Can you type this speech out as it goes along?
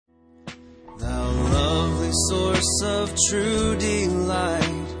source of true delight,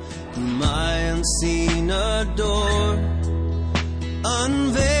 whom I unseen adore.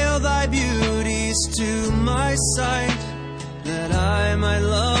 Unveil thy beauties to my sight, that I might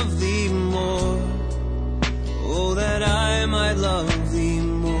love thee more. Oh, that I might love thee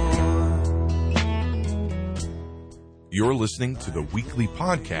more. You're listening to the weekly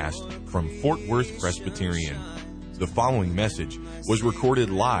podcast from Fort Worth Presbyterian. The following message was recorded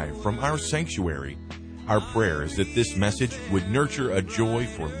live from our sanctuary. Our prayer is that this message would nurture a joy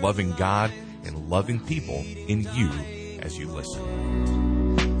for loving God and loving people in you as you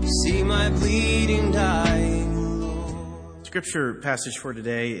listen. See my bleeding, dying Lord. Scripture passage for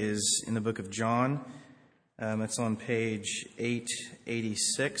today is in the book of John. It's on page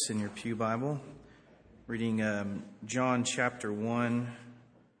 886 in your Pew Bible. Reading John chapter 1,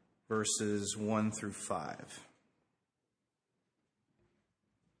 verses 1 through 5.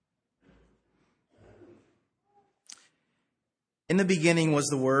 In the beginning was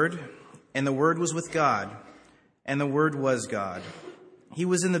the Word, and the Word was with God, and the Word was God. He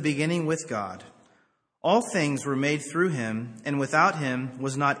was in the beginning with God. All things were made through him, and without him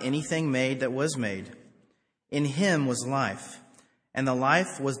was not anything made that was made. In him was life, and the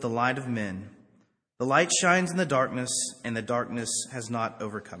life was the light of men. The light shines in the darkness, and the darkness has not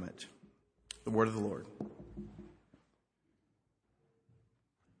overcome it. The word of the Lord.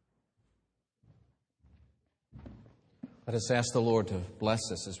 Let us ask the Lord to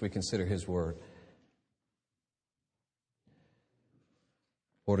bless us as we consider His Word.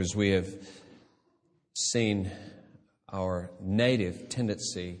 Lord, as we have seen our native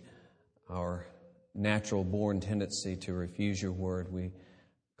tendency, our natural-born tendency to refuse Your Word, we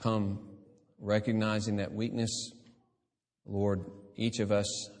come recognizing that weakness. Lord, each of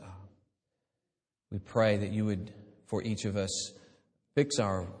us, we pray that You would, for each of us, fix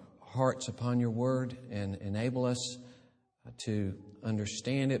our hearts upon Your Word and enable us to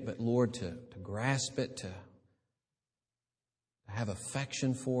understand it, but Lord, to grasp it, to have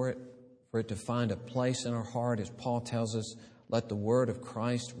affection for it to find a place in our heart. As Paul tells us, let the word of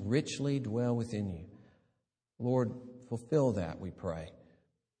Christ richly dwell within you. Lord, fulfill that, we pray.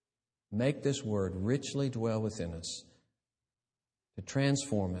 Make this word richly dwell within us to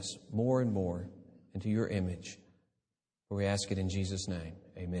transform us more and more into Your image. For we ask it in Jesus' name.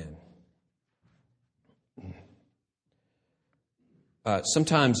 Amen.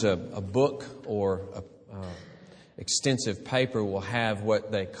 Sometimes a book or extensive paper will have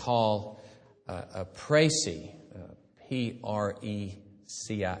what they call a précis, P-R-E-C-I-S.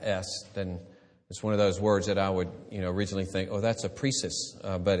 Then it's one of those words that I would originally think, oh, that's a precis,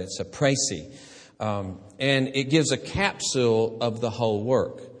 but it's a précis. And it gives a capsule of the whole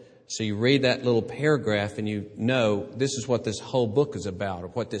work. So you read that little paragraph and you know this is what this whole book is about, or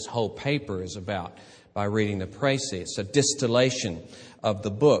what this whole paper is about, by reading the précis. It's a distillation of the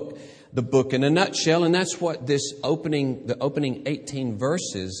book in a nutshell, and that's what the opening 18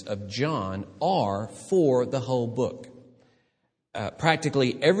 verses of John are for the whole book.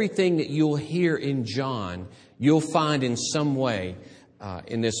 Practically everything that you'll hear in John, you'll find in some way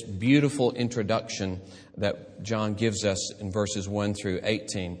in this beautiful introduction that John gives us in verses 1 through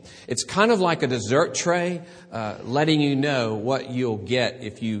 18. It's kind of like a dessert tray, letting you know what you'll get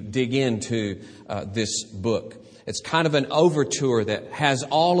if you dig into this book. It's kind of an overture that has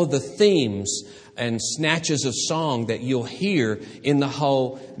all of the themes and snatches of song that you'll hear in the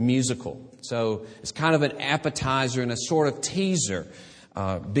whole musical. So it's kind of an appetizer and a sort of teaser.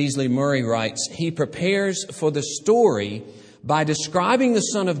 Beasley Murray writes, he prepares for the story by describing the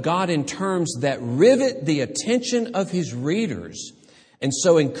Son of God in terms that rivet the attention of his readers and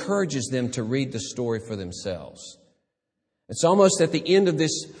so encourages them to read the story for themselves. It's almost at the end of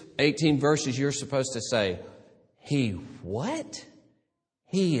this 18 verses you're supposed to say, He what?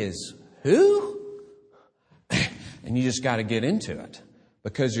 He is who? And you just got to get into it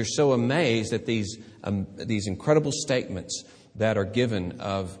because you're so amazed at these incredible statements that are given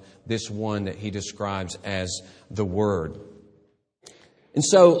of this one that he describes as the Word. And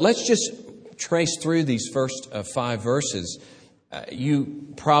so let's just trace through these first 5 verses. You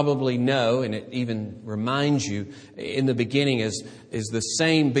probably know, and it even reminds you, in the beginning is the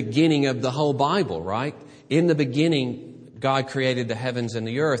same beginning of the whole Bible, right? In the beginning, God created the heavens and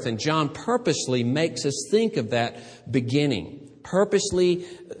the earth. And John purposely makes us think of that beginning. Purposely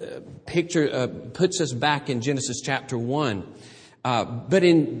puts us back in Genesis chapter 1. But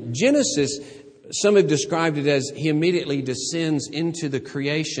in Genesis, some have described it as he immediately descends into the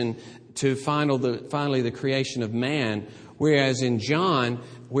creation to finally the creation of man. Whereas in John,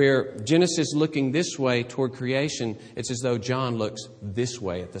 where Genesis looking this way toward creation, it's as though John looks this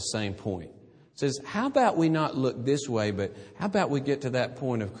way at the same point. says, how about we not look this way, but how about we get to that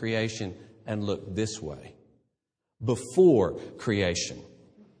point of creation and look this way? Before creation.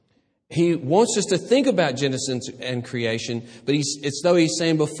 He wants us to think about Genesis and creation, but it's though he's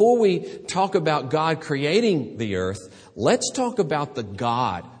saying before we talk about God creating the earth, let's talk about the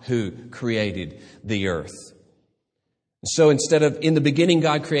God who created the earth. So instead of in the beginning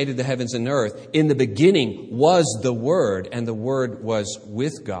God created the heavens and earth, in the beginning was the Word, and the Word was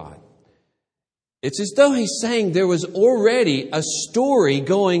with God. It's as though he's saying there was already a story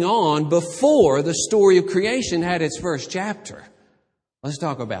going on before the story of creation had its first chapter. Let's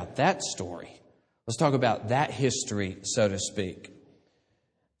talk about that story. Let's talk about that history, so to speak.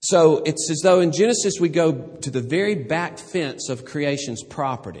 So it's as though in Genesis we go to the very back fence of creation's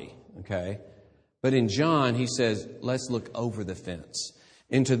property, okay? But in John, he says, let's look over the fence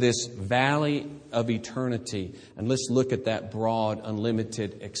into this valley of eternity, and let's look at that broad,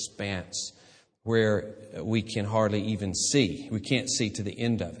 unlimited expanse where we can hardly even see. We can't see to the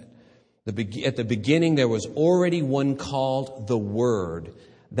end of it. At the beginning, there was already one called the Word.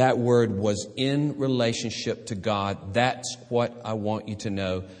 That Word was in relationship to God. That's what I want you to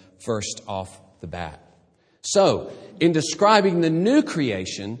know first off the bat. So, in describing the new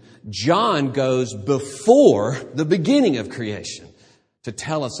creation, John goes before the beginning of creation to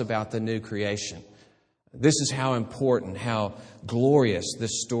tell us about the new creation. This is how important, how glorious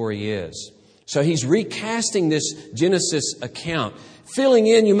this story is. So he's recasting this Genesis account, filling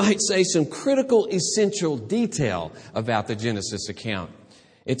in, you might say, some critical, essential detail about the Genesis account.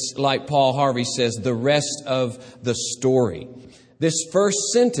 It's like Paul Harvey says, the rest of the story. This first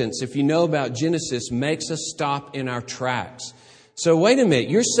sentence, if you know about Genesis, makes us stop in our tracks. So wait a minute,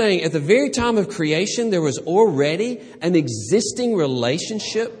 you're saying at the very time of creation, there was already an existing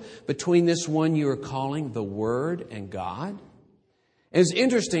relationship between this one you are calling the Word and God? It's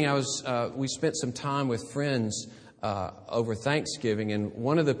interesting, we spent some time with friends over Thanksgiving, and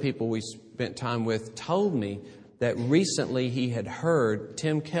one of the people we spent time with told me that recently he had heard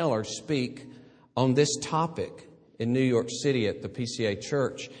Tim Keller speak on this topic in New York City at the PCA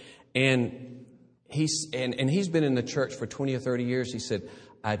church. And he's been in the church for 20 or 30 years. He said,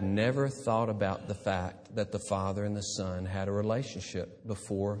 I'd never thought about the fact that the Father and the Son had a relationship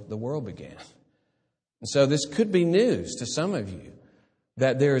before the world began. And so this could be news to some of you,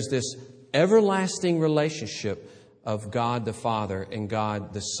 that there is this everlasting relationship of God the Father and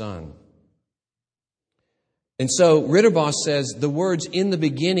God the Son. And so Ritterboss says the words in the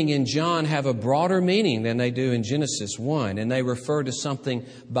beginning in John have a broader meaning than they do in Genesis 1, and they refer to something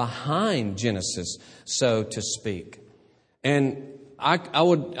behind Genesis, so to speak. And I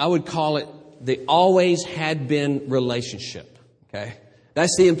would call it the always had been relationship. Okay?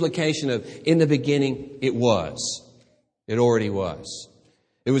 That's the implication of in the beginning it was. It already was.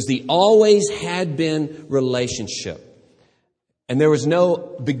 It was the always had been relationship. And there was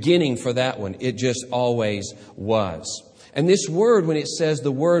no beginning for that one. It just always was. And this word, when it says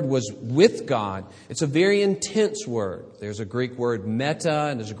the Word was with God, it's a very intense word. There's a Greek word meta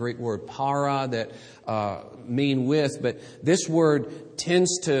and there's a Greek word para that mean with. But this word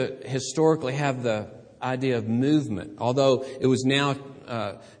tends to historically have the idea of movement, although it was now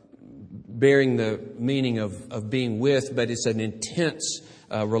bearing the meaning of being with, but it's an intense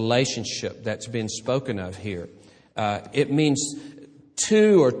relationship that's been spoken of here. It means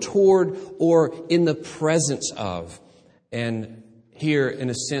to or toward or in the presence of. And here, in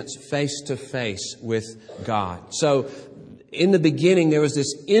a sense, face to face with God. So, in the beginning, there was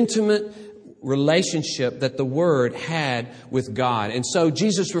this intimate relationship that the Word had with God. And so,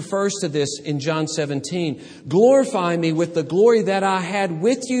 Jesus refers to this in John 17. Glorify me with the glory that I had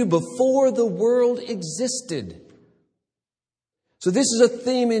with you before the world existed. So this is a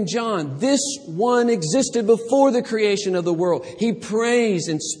theme in John. This one existed before the creation of the world. He prays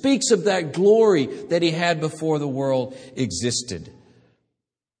and speaks of that glory that he had before the world existed.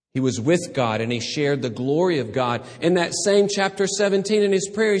 He was with God and he shared the glory of God. In that same chapter 17 in his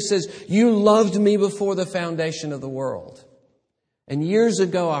prayer, he says, you loved me before the foundation of the world. And years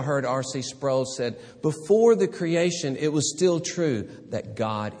ago, I heard R.C. Sproul said, before the creation, it was still true that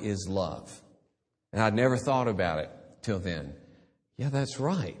God is love. And I'd never thought about it till then. Yeah, that's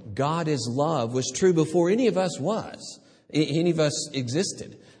right. God is love was true before any of us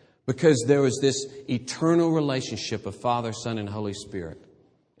existed, because there was this eternal relationship of Father, Son, and Holy Spirit.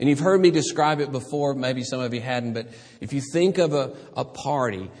 And you've heard me describe it before, maybe some of you hadn't, but if you think of a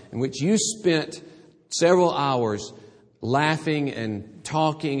party in which you spent several hours laughing and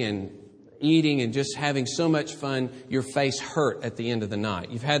talking and eating and just having so much fun, your face hurt at the end of the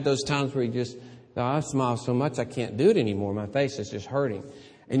night. You've had those times where you just, I smile so much I can't do it anymore. My face is just hurting.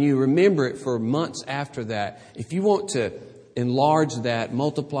 and you remember it for months after that, if you want to enlarge that,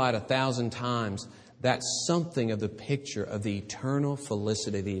 multiply it 1,000 times, that's something of the picture of the eternal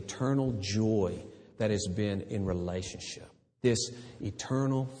felicity, the eternal joy that has been in relationship. This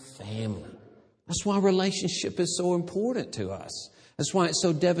eternal family. That's why relationship is so important to us. That's why it's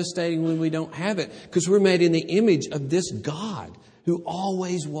so devastating when we don't have it, because we're made in the image of this God who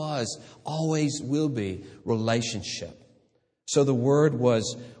always was, always will be relationship. So the Word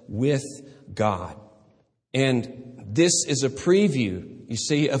was with God. And this is a preview, you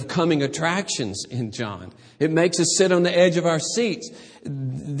see, of coming attractions in John. It makes us sit on the edge of our seats.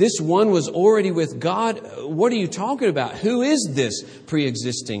 This one was already with God. What are you talking about? Who is this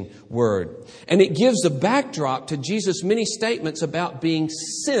pre-existing Word? And it gives a backdrop to Jesus' many statements about being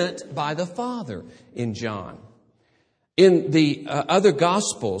sent by the Father in John. In the other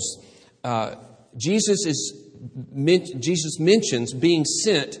Gospels, Jesus mentions being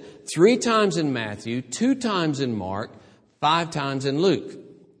sent 3 times in Matthew, 2 times in Mark, 5 times in Luke.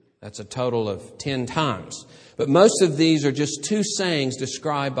 That's a total of 10 times. But most of these are just 2 sayings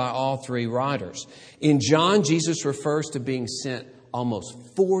described by all 3 writers. In John, Jesus refers to being sent almost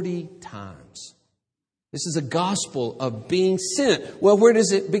 40 times. This is a gospel of being sent. Well, where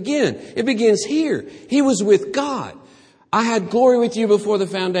does it begin? It begins here. He was with God. I had glory with you before the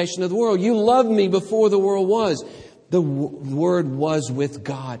foundation of the world. You loved me before the world was. The Word was with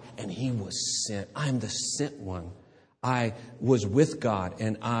God, and He was sent. I am the sent one. I was with God,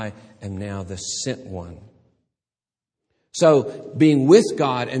 and I am now the sent one. So, being with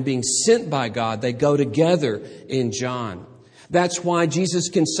God and being sent by God, they go together in John. That's why Jesus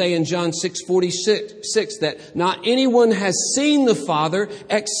can say in John 6:46 that not anyone has seen the Father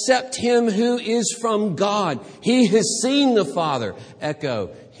except Him who is from God. He has seen the Father.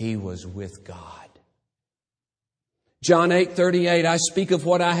 Echo, He was with God. John 8:38, I speak of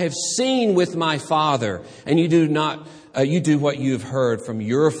what I have seen with my Father, and you do what you have heard from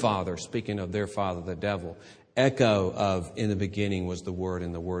your father, speaking of their father, the devil. Echo of, in the beginning was the Word,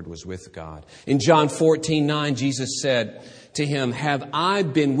 and the Word was with God. In John 14:9, Jesus said to him, have I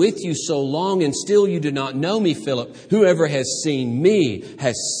been with you so long, and still you do not know me, Philip? Whoever has seen me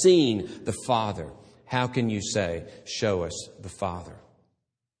has seen the Father. How can you say, show us the Father?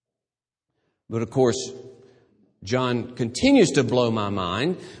 But of course, John continues to blow my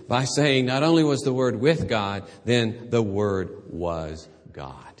mind by saying not only was the Word with God, then the Word was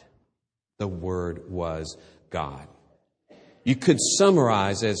God. The Word was God. You could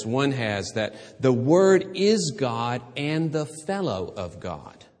summarize, as one has, that the Word is God and the fellow of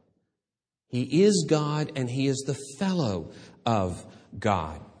God. He is God and He is the fellow of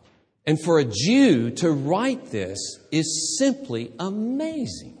God. And for a Jew to write this is simply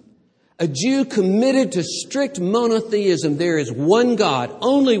amazing. A Jew committed to strict monotheism. There is one God,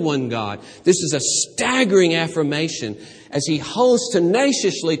 only one God. This is a staggering affirmation as he holds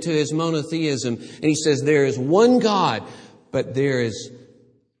tenaciously to his monotheism. And he says there is one God, but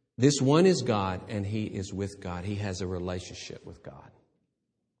this one is God, and He is with God. He has a relationship with God.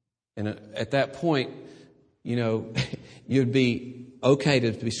 And at that point, you'd be okay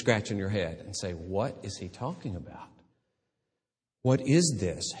to be scratching your head and say, what is he talking about? What is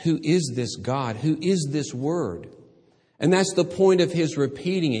this? Who is this God? Who is this Word? And that's the point of his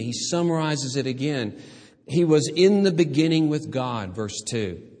repeating it. He summarizes it again. He was in the beginning with God, verse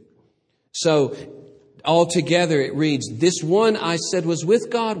 2. So, altogether it reads, this one I said was with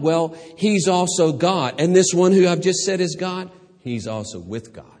God. Well, He's also God. And this one who I've just said is God, He's also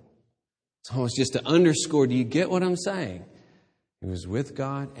with God. So it's just to underscore, do you get what I'm saying? He was with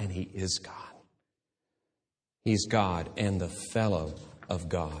God and He is God. He's God and the fellow of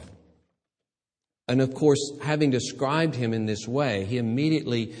God. And of course, having described Him in this way, he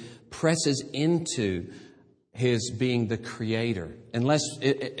immediately presses into His being the Creator.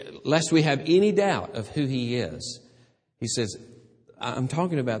 Lest we have any doubt of who He is, He says, I'm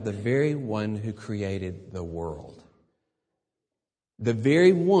talking about the very one who created the world. The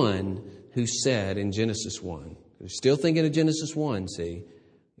very one who said in Genesis 1, we're still thinking of Genesis 1, see,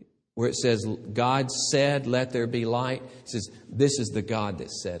 where it says, God said, let there be light. It says, this is the God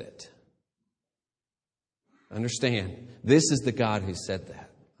that said it. Understand, this is the God who said that.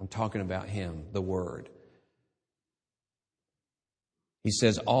 I'm talking about Him, the Word. He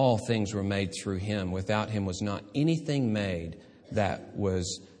says, all things were made through Him. Without Him was not anything made that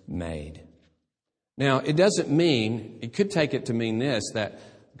was made. Now, it doesn't mean, it could take it to mean this, that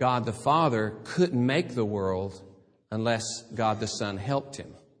God the Father couldn't make the world unless God the Son helped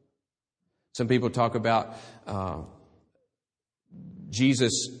Him. Some people talk about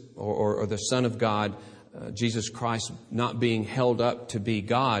Jesus or the Son of God Jesus Christ not being held up to be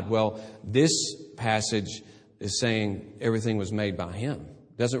God. Well, this passage is saying everything was made by Him.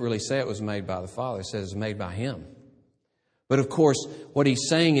 It doesn't really say it was made by the Father. It says it was made by Him. But of course, what he's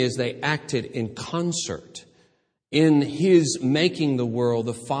saying is they acted in concert. In His making the world,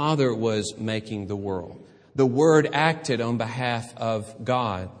 the Father was making the world. The Word acted on behalf of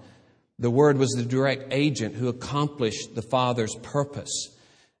God. The Word was the direct agent who accomplished the Father's purpose.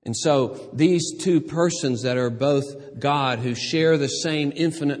 And so these two persons that are both God, who share the same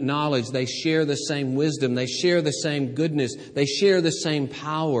infinite knowledge, they share the same wisdom, they share the same goodness, they share the same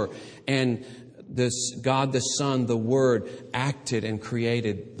power. And this God the Son, the Word, acted and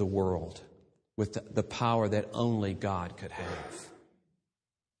created the world with the power that only God could have.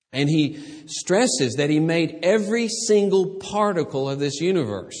 And He stresses that He made every single particle of this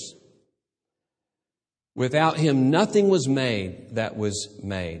universe. Without Him, nothing was made that was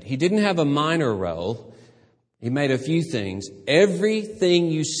made. He didn't have a minor role. He made a few things. Everything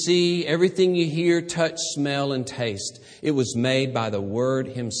you see, everything you hear, touch, smell, and taste, it was made by the Word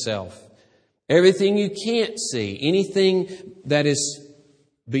Himself. Everything you can't see, anything that is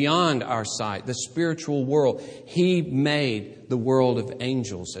beyond our sight, the spiritual world, He made the world of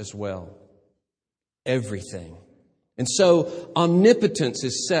angels as well. Everything. And so omnipotence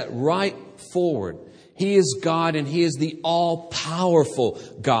is set right forward. He is God and He is the all-powerful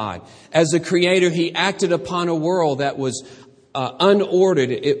God. As the Creator, He acted upon a world that was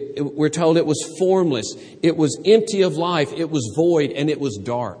unordered. We're told it was formless. It was empty of life. It was void and it was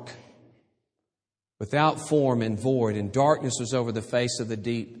dark. Without form and void, and darkness was over the face of the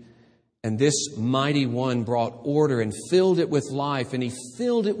deep. And this mighty One brought order and filled it with life, and He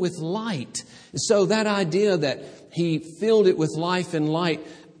filled it with light. And so that idea that He filled it with life and light,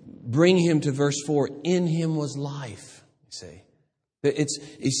 bring Him to verse 4, in Him was life. You see,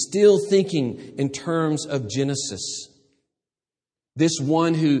 he's still thinking in terms of Genesis. This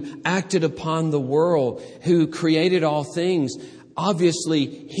One who acted upon the world, who created all things,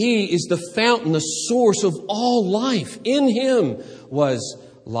 obviously, He is the fountain, the source of all life. In Him was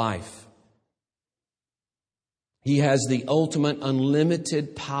life. He has the ultimate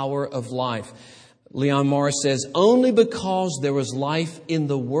unlimited power of life. Leon Morris says, only because there was life in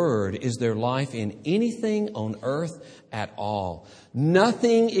the Word is there life in anything on earth at all.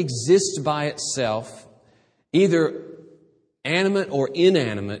 Nothing exists by itself, either animate or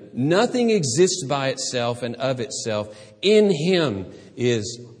inanimate. Nothing exists by itself and of itself. In Him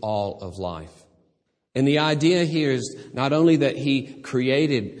is all of life. And the idea here is not only that He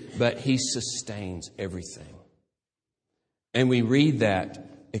created, but He sustains everything. And we read that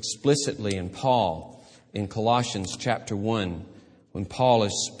explicitly in Paul in Colossians chapter 1, when Paul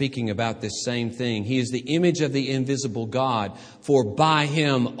is speaking about this same thing. He is the image of the invisible God, for by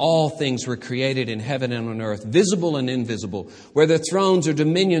Him all things were created in heaven and on earth, visible and invisible, whether thrones or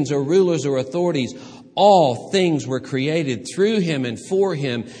dominions or rulers or authorities. All things were created through Him and for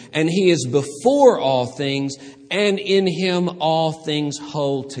Him, and He is before all things, and in Him all things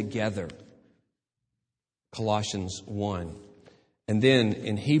hold together. Colossians 1. And then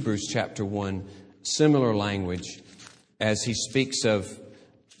in Hebrews chapter 1, similar language as he speaks of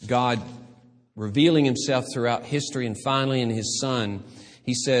God revealing Himself throughout history and finally in His Son.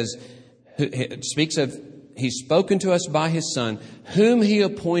 He says, He's spoken to us by His Son, whom He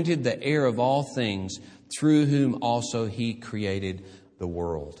appointed the heir of all things, through whom also He created the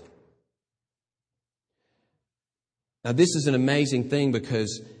world. Now this is an amazing thing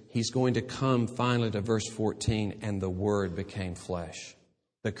because He's going to come finally to verse 14, and the Word became flesh.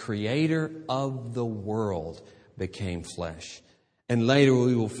 The Creator of the world became flesh. And later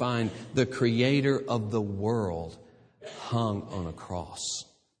we will find the Creator of the world hung on a cross.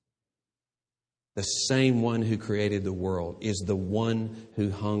 The same One who created the world is the One who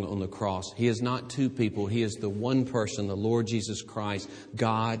hung on the cross. He is not two people. He is the one person, the Lord Jesus Christ,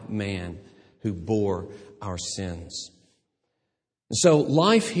 God, man, who bore our sins. So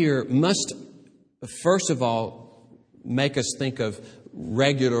life here must, first of all, make us think of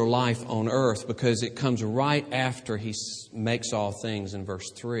regular life on earth, because it comes right after He makes all things in verse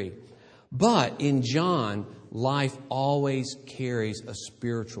 3. But in John, life always carries a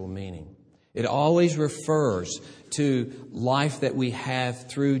spiritual meaning. It always refers to life that we have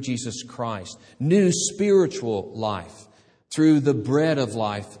through Jesus Christ. New spiritual life through the bread of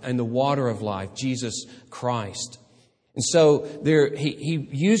life and the water of life, Jesus Christ. And so he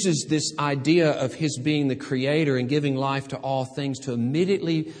uses this idea of His being the Creator and giving life to all things to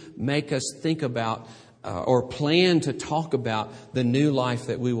immediately make us think about or plan to talk about the new life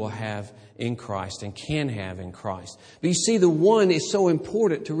that we will have in Christ and can have in Christ. But you see, the one is so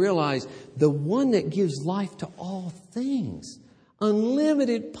important to realize, the one that gives life to all things.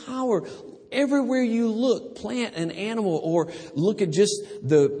 Unlimited power. Everywhere you look, plant and animal, or look at just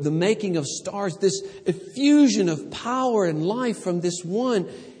the making of stars, this effusion of power and life from this one,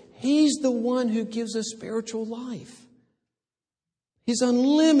 He's the one who gives us spiritual life. His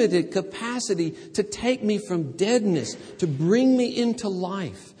unlimited capacity to take me from deadness, to bring me into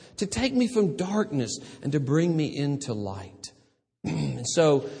life, to take me from darkness and to bring me into light. And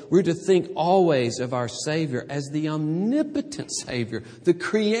so we're to think always of our Savior as the omnipotent Savior, the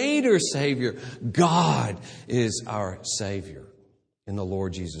Creator Savior. God is our Savior in the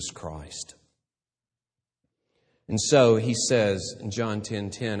Lord Jesus Christ. And so He says in John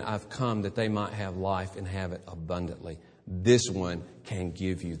 10:10, I've come that they might have life and have it abundantly. This one can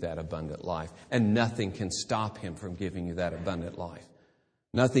give you that abundant life, and nothing can stop Him from giving you that abundant life.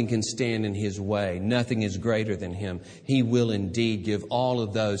 Nothing can stand in His way. Nothing is greater than Him. He will indeed give all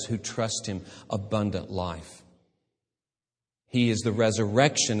of those who trust Him abundant life. He is the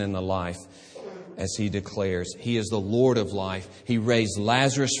resurrection and the life, as He declares. He is the Lord of life. He raised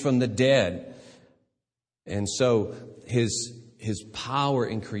Lazarus from the dead. And so His power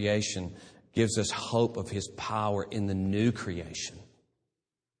in creation gives us hope of His power in the new creation.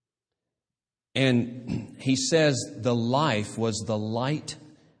 And He says the life was the light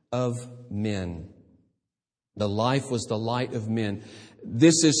of men. The life was the light of men.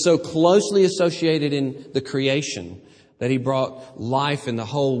 This is so closely associated in the creation that He brought life and the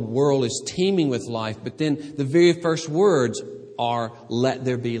whole world is teeming with life. But then the very first words are, let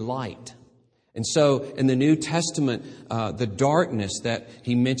there be light. And so in the New Testament, the darkness that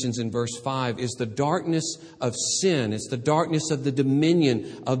He mentions in verse 5 is the darkness of sin. It's the darkness of the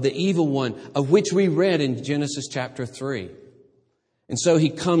dominion of the evil one, of which we read in Genesis chapter 3. And so He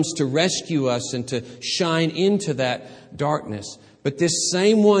comes to rescue us and to shine into that darkness. But this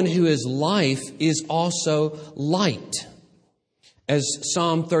same one who is life is also light. As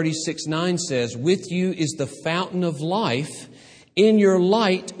Psalm 36:9 says, with you is the fountain of life. In your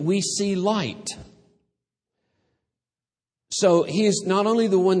light, we see light. So He is not only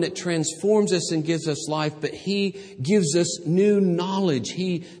the one that transforms us and gives us life, but He gives us new knowledge.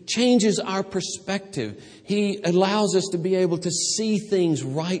 He changes our perspective. He allows us to be able to see things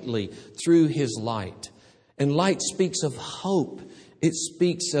rightly through His light. And light speaks of hope. It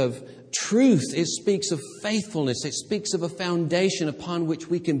speaks of truth. It speaks of faithfulness. It speaks of a foundation upon which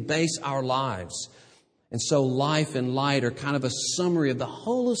we can base our lives. And so life and light are kind of a summary of the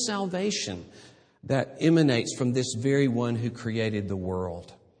whole of salvation that emanates from this very one who created the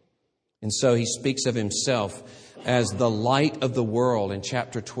world. And so He speaks of Himself as the light of the world in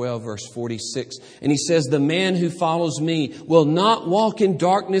chapter 12, verse 46. And He says, the man who follows me will not walk in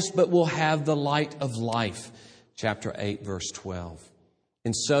darkness, but will have the light of life. Chapter 8, verse 12.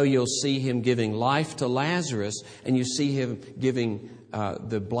 And so you'll see Him giving life to Lazarus, and you see Him giving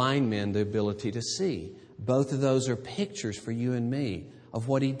the blind men the ability to see. Both of those are pictures for you and me of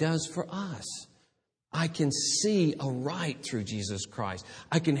what He does for us. I can see aright through Jesus Christ.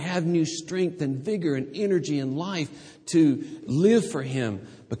 I can have new strength and vigor and energy and life to live for Him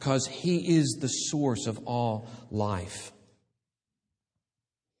because He is the source of all life.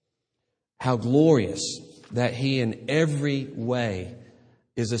 How glorious that He in every way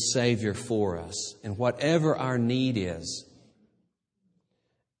is a Savior for us. And whatever our need is,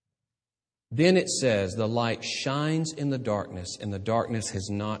 then it says, the light shines in the darkness, and the darkness has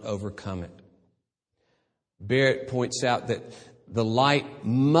not overcome it. Barrett points out that the light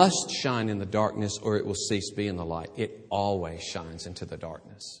must shine in the darkness or it will cease being the light. It always shines into the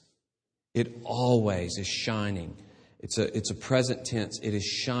darkness. It always is shining. It's a present tense. It is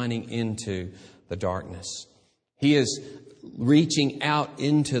shining into the darkness. He is reaching out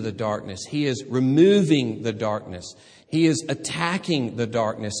into the darkness. He is removing the darkness. He is attacking the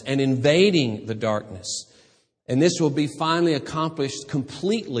darkness and invading the darkness. And this will be finally accomplished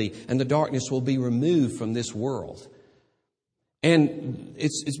completely, and the darkness will be removed from this world. And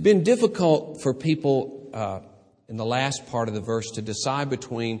it's been difficult for people in the last part of the verse to decide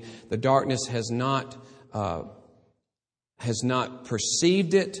between the darkness has not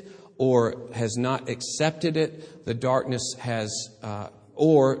perceived it or has not accepted it. The darkness has,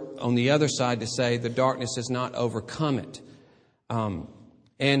 or on the other side to say the darkness has not overcome it.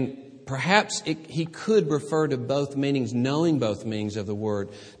 And perhaps he could refer to both meanings, knowing both meanings of the word,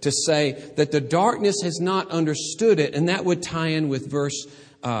 to say that the darkness has not understood it, and that would tie in with verse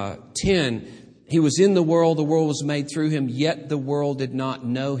 10. He was in the world was made through him, yet the world did not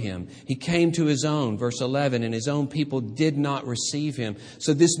know him. He came to his own, verse 11, and his own people did not receive him.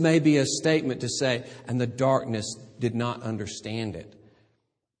 So this may be a statement to say, and the darkness did not understand it.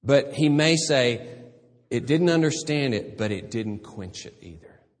 But he may say, it didn't understand it, but it didn't quench it either.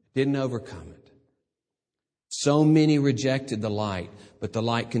 It didn't overcome it. So many rejected the light, but the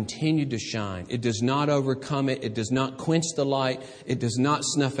light continued to shine. It does not overcome it. It does not quench the light. It does not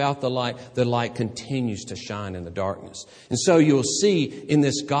snuff out the light. The light continues to shine in the darkness. And so you'll see in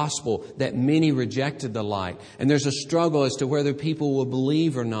this gospel that many rejected the light. And there's a struggle as to whether people will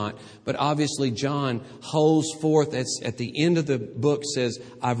believe or not. But obviously John holds forth at the end of the book says,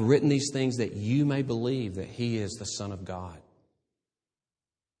 I've written these things that you may believe that He is the Son of God.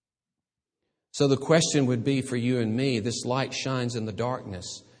 So the question would be for you and me, this light shines in the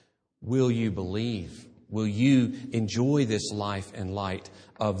darkness. Will you believe? Will you enjoy this life and light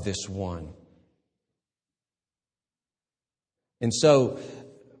of this one? And so,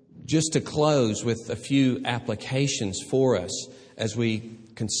 just to close with a few applications for us as we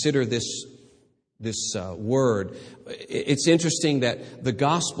consider this word, it's interesting that the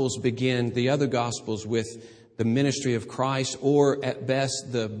Gospels begin, the other Gospels, with the ministry of Christ, or at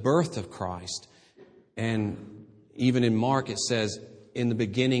best the birth of Christ. And even in Mark it says, in the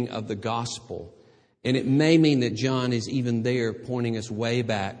beginning of the gospel. And it may mean that John is even there pointing us way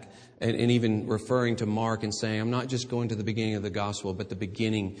back and even referring to Mark and saying, I'm not just going to the beginning of the gospel, but the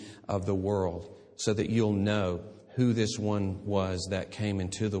beginning of the world, so that you'll know who this one was that came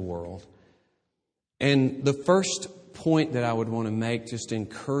into the world. And the first point that I would want to make, just to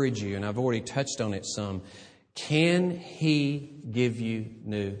encourage you, and I've already touched on it some, can He give you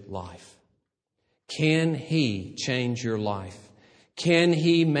new life? Can He change your life? Can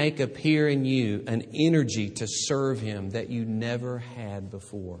He make appear in you an energy to serve Him that you never had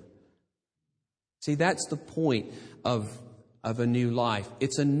before? See, that's the point of a new life.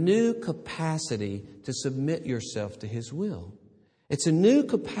 It's a new capacity to submit yourself to His will. It's a new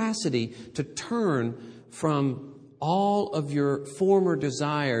capacity to turn from all of your former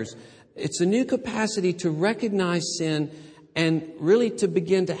desires. It's a new capacity to recognize sin and really to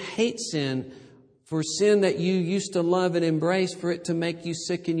begin to hate sin, for sin that you used to love and embrace, for it to make you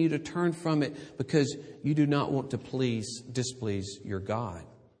sick and you to turn from it because you do not want to displease your God.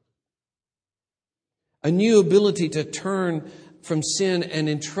 A new ability to turn from sin and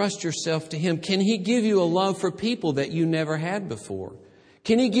entrust yourself to Him. Can He give you a love for people that you never had before?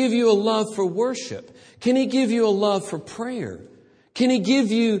 Can He give you a love for worship? Can He give you a love for prayer? Can He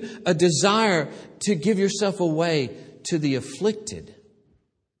give you a desire to give yourself away to the afflicted?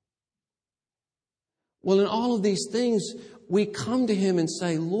 Well, in all of these things, we come to Him and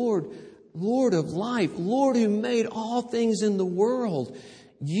say, Lord, Lord of life, Lord who made all things in the world,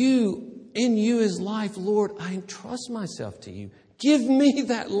 in you is life, Lord, I entrust myself to you. Give me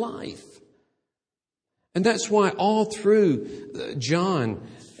that life. And that's why all through John,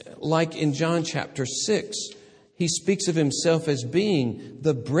 like in John chapter 6, he speaks of himself as being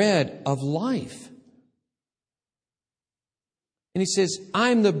the bread of life. And he says,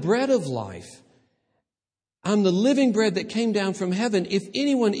 I'm the bread of life. I'm the living bread that came down from heaven. If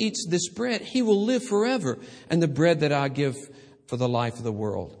anyone eats this bread, he will live forever. And the bread that I give for the life of the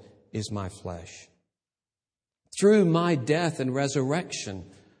world is my flesh. Through my death and resurrection,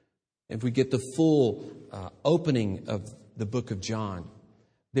 if we get the full opening of the book of John,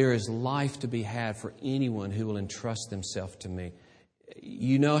 there is life to be had for anyone who will entrust themselves to me.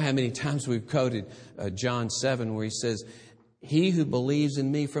 You know how many times we've quoted John 7 where he says, He who believes in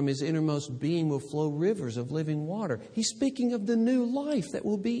me, from his innermost being will flow rivers of living water. He's speaking of the new life that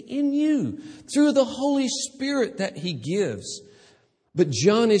will be in you through the Holy Spirit that He gives. But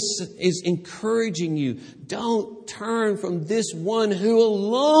John is encouraging you, don't turn from this one who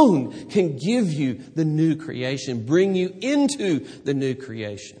alone can give you the new creation, bring you into the new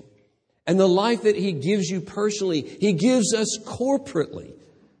creation. And the life that He gives you personally, He gives us corporately.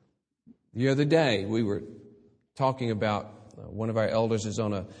 The other day, we were talking about one of our elders is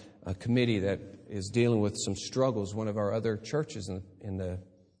on a committee that is dealing with some struggles one of our other churches in the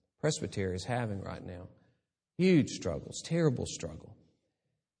presbytery is having right now. Huge struggles, terrible struggle.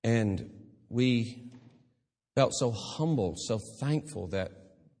 And we felt so humbled, so thankful that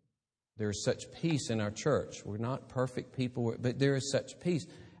there is such peace in our church. We're not perfect people, but there is such peace.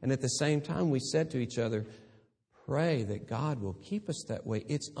 And at the same time, we said to each other, pray that God will keep us that way.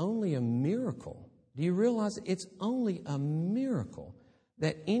 It's only a miracle. Do you realize it's only a miracle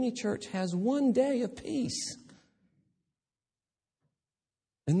that any church has one day of peace?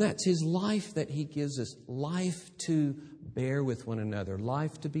 And that's His life that He gives us. Life to bear with one another.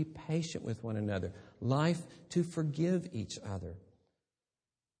 Life to be patient with one another. Life to forgive each other.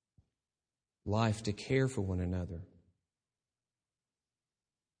 Life to care for one another.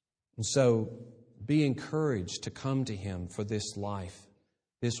 And so be encouraged to come to Him for this life.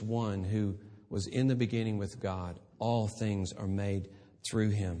 This one who was in the beginning with God. All things are made through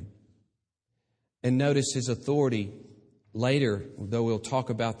Him. And notice His authority later, though we'll talk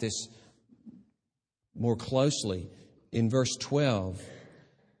about this more closely, in verse 12,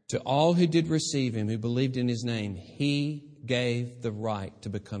 to all who did receive Him, who believed in His name, He gave the right to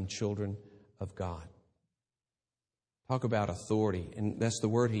become children of God. Talk about authority, and that's the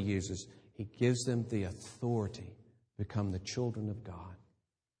word He uses. He gives them the authority to become the children of God.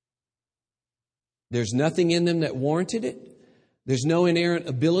 There's nothing in them that warranted it. There's no inerrant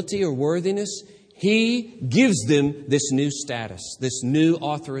ability or worthiness. He gives them this new status, this new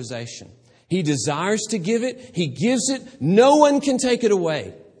authorization. He desires to give it. He gives it. No one can take it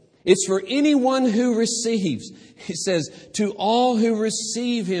away. It's for anyone who receives. He says, to all who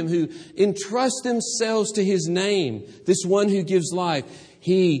receive Him, who entrust themselves to His name, this one who gives life,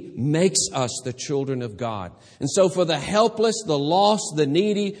 He makes us the children of God. And so for the helpless, the lost, the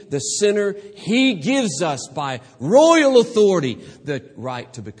needy, the sinner, He gives us by royal authority the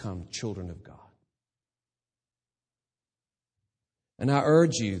right to become children of God. And I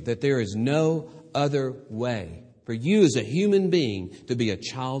urge you that there is no other way for you as a human being to be a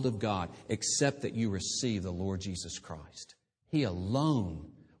child of God except that you receive the Lord Jesus Christ. He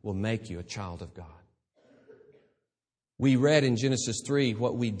alone will make you a child of God. We read in Genesis 3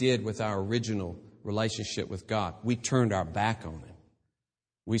 what we did with our original relationship with God. We turned our back on Him.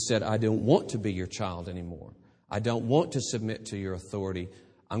 We said, I don't want to be your child anymore. I don't want to submit to your authority.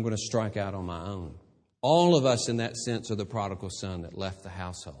 I'm going to strike out on my own. All of us in that sense are the prodigal son that left the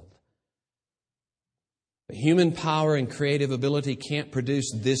household. But human power and creative ability can't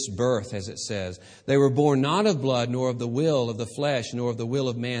produce this birth, as it says. They were born not of blood, nor of the will of the flesh, nor of the will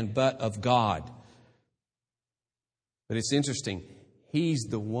of man, but of God. But it's interesting. He's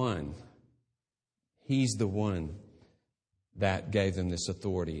the one that gave them this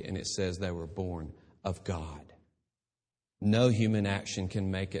authority. And it says they were born of God. No human action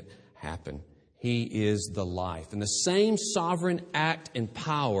can make it happen. He is the life. And the same sovereign act and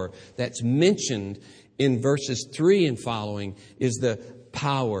power that's mentioned in verses 3 and following is the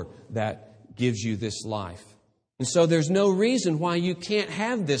power that gives you this life. And so there's no reason why you can't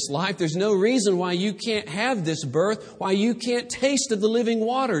have this life. There's no reason why you can't have this birth, why you can't taste of the living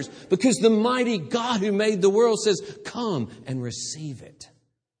waters, because the mighty God who made the world says, come and receive it.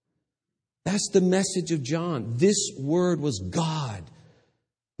 That's the message of John. This Word was God.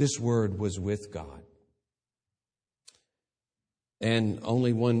 This Word was with God. And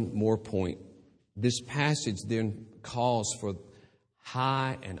only one more point. This passage then calls for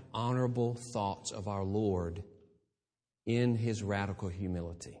high and honorable thoughts of our Lord in His radical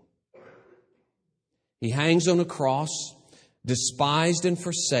humility. He hangs on a cross, despised and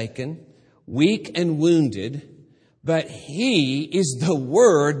forsaken, weak and wounded, but He is the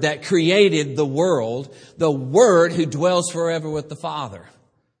Word that created the world, the Word who dwells forever with the Father.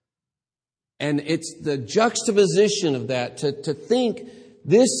 And it's the juxtaposition of that to think,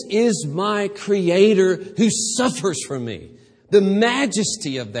 this is my Creator who suffers for me. The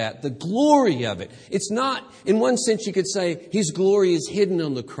majesty of that, the glory of it. It's not, in one sense you could say His glory is hidden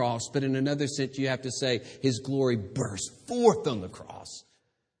on the cross, but in another sense you have to say His glory bursts forth on the cross.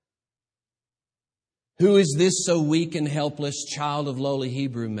 Who is this so weak and helpless, child of lowly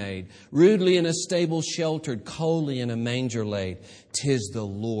Hebrew maid, rudely in a stable sheltered, coldly in a manger laid? 'Tis the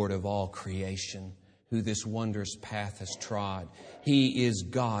Lord of all creation, who this wondrous path has trod. He is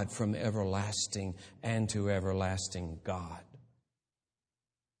God from everlasting and to everlasting God.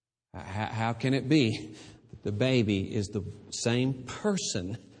 How can it be that the baby is the same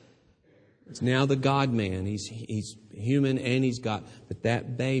person? It's now the God-man. He's human and He's God. But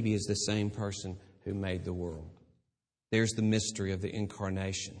that baby is the same person who made the world. There's the mystery of the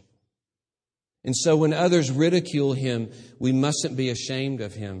incarnation. And so when others ridicule Him, we mustn't be ashamed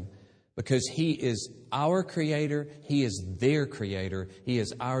of Him, because He is our Creator. He is their Creator. He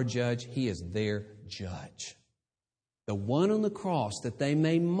is our judge. He is their judge. The one on the cross that they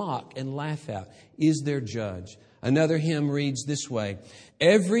may mock and laugh at is their judge. Another hymn reads this way: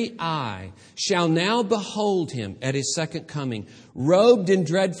 every eye shall now behold Him at His second coming, robed in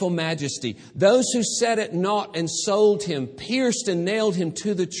dreadful majesty. Those who set at naught and sold Him, pierced and nailed Him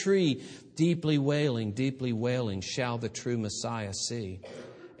to the tree, deeply wailing, shall the true Messiah see.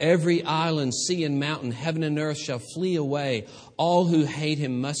 Every island, sea, and mountain, heaven and earth shall flee away. All who hate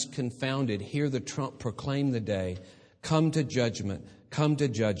him must confound it. Hear the trump proclaim the day. Come to judgment, come to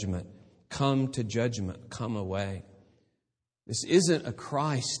judgment, come to judgment, come away. This isn't a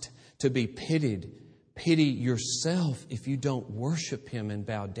Christ to be pitied. Pity yourself if you don't worship him and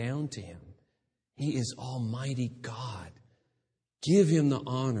bow down to him. He is Almighty God. Give him the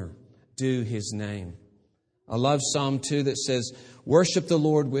honor due his name. I love Psalm 2 that says, worship the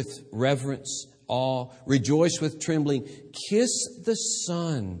Lord with reverence, awe, rejoice with trembling. Kiss the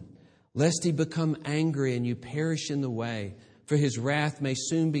Son, lest he become angry and you perish in the way, for his wrath may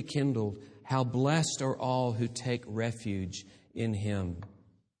soon be kindled. How blessed are all who take refuge in him.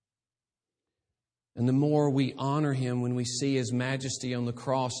 And the more we honor him when we see his majesty on the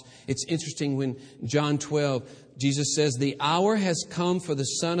cross. It's interesting when John 12, Jesus says, the hour has come for the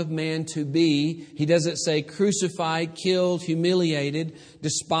Son of Man to be, he doesn't say crucified, killed, humiliated,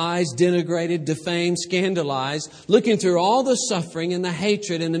 despised, denigrated, defamed, scandalized, looking through all the suffering and the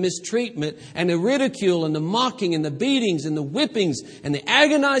hatred and the mistreatment and the ridicule and the mocking and the beatings and the whippings and the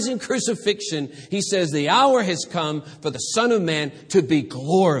agonizing crucifixion. He says the hour has come for the Son of Man to be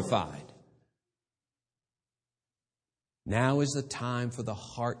glorified. Now is the time for the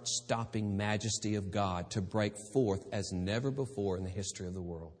heart-stopping majesty of God to break forth as never before in the history of the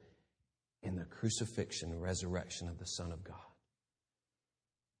world in the crucifixion and resurrection of the Son of God.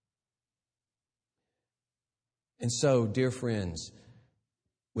 And so, dear friends,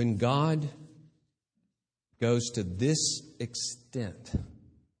 when God goes to this extent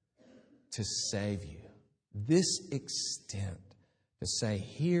to save you, this extent, to say,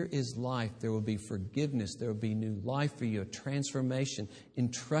 here is life. There will be forgiveness. There will be new life for you, a transformation.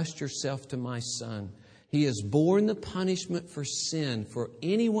 Entrust yourself to my Son. He has borne the punishment for sin for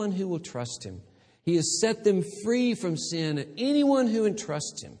anyone who will trust him. He has set them free from sin and anyone who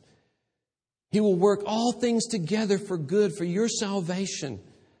entrusts him. He will work all things together for good, for your salvation,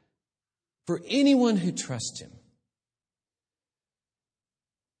 for anyone who trusts him.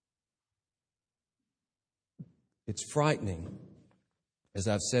 It's frightening. As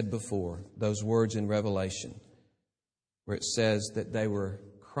I've said before, those words in Revelation where it says that they were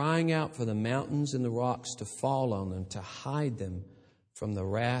crying out for the mountains and the rocks to fall on them, to hide them from the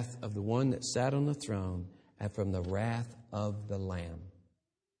wrath of the one that sat on the throne and from the wrath of the Lamb.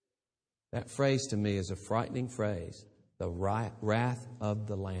 That phrase to me is a frightening phrase, the wrath of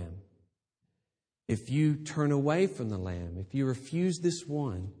the Lamb. If you turn away from the Lamb, if you refuse this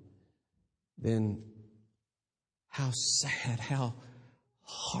one, then how sad, how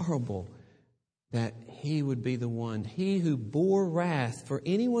horrible that he would be the one. He who bore wrath for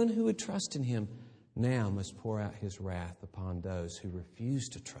anyone who would trust in him now must pour out his wrath upon those who refuse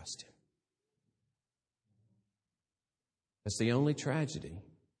to trust him. That's the only tragedy.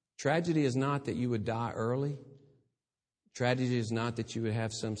 Tragedy is not that you would die early. Tragedy is not that you would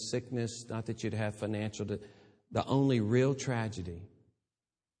have some sickness, not that you'd have financial. The only real tragedy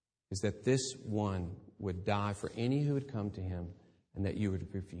is that this one would die for any who would come to him, and that you would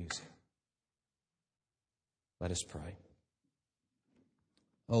refuse him. Let us pray.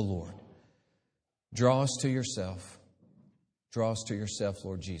 Oh Lord, draw us to yourself. Draw us to yourself,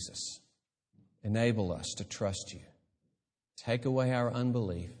 Lord Jesus. Enable us to trust you. Take away our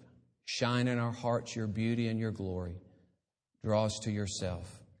unbelief. Shine in our hearts your beauty and your glory. Draw us to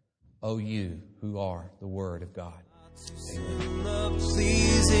yourself, O you who are the Word of God. Amen. The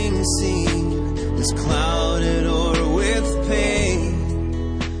pleasing scene is clouded or with pain.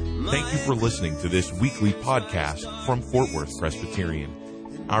 Thank you for listening to this weekly podcast from Fort Worth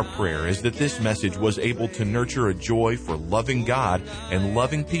Presbyterian. Our prayer is that this message was able to nurture a joy for loving God and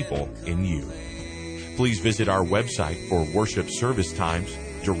loving people in you. Please visit our website for worship service times,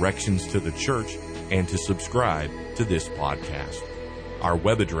 directions to the church, and to subscribe to this podcast. Our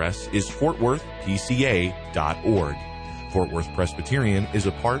web address is fortworthpca.org. Fort Worth Presbyterian is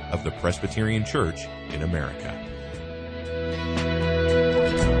a part of the Presbyterian Church in America.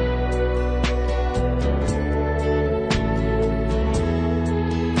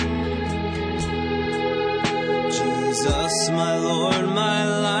 Jesus, my Lord, my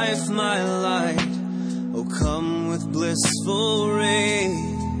life, my light. Oh, come with blissful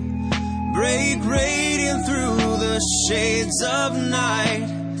rain. Break radiant through the shades of night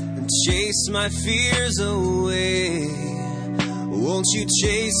and chase my fears away. Won't you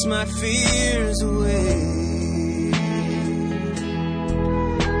chase my fears away?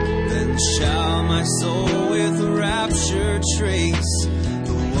 Then shall my soul with rapture trace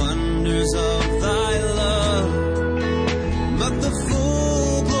the wonders of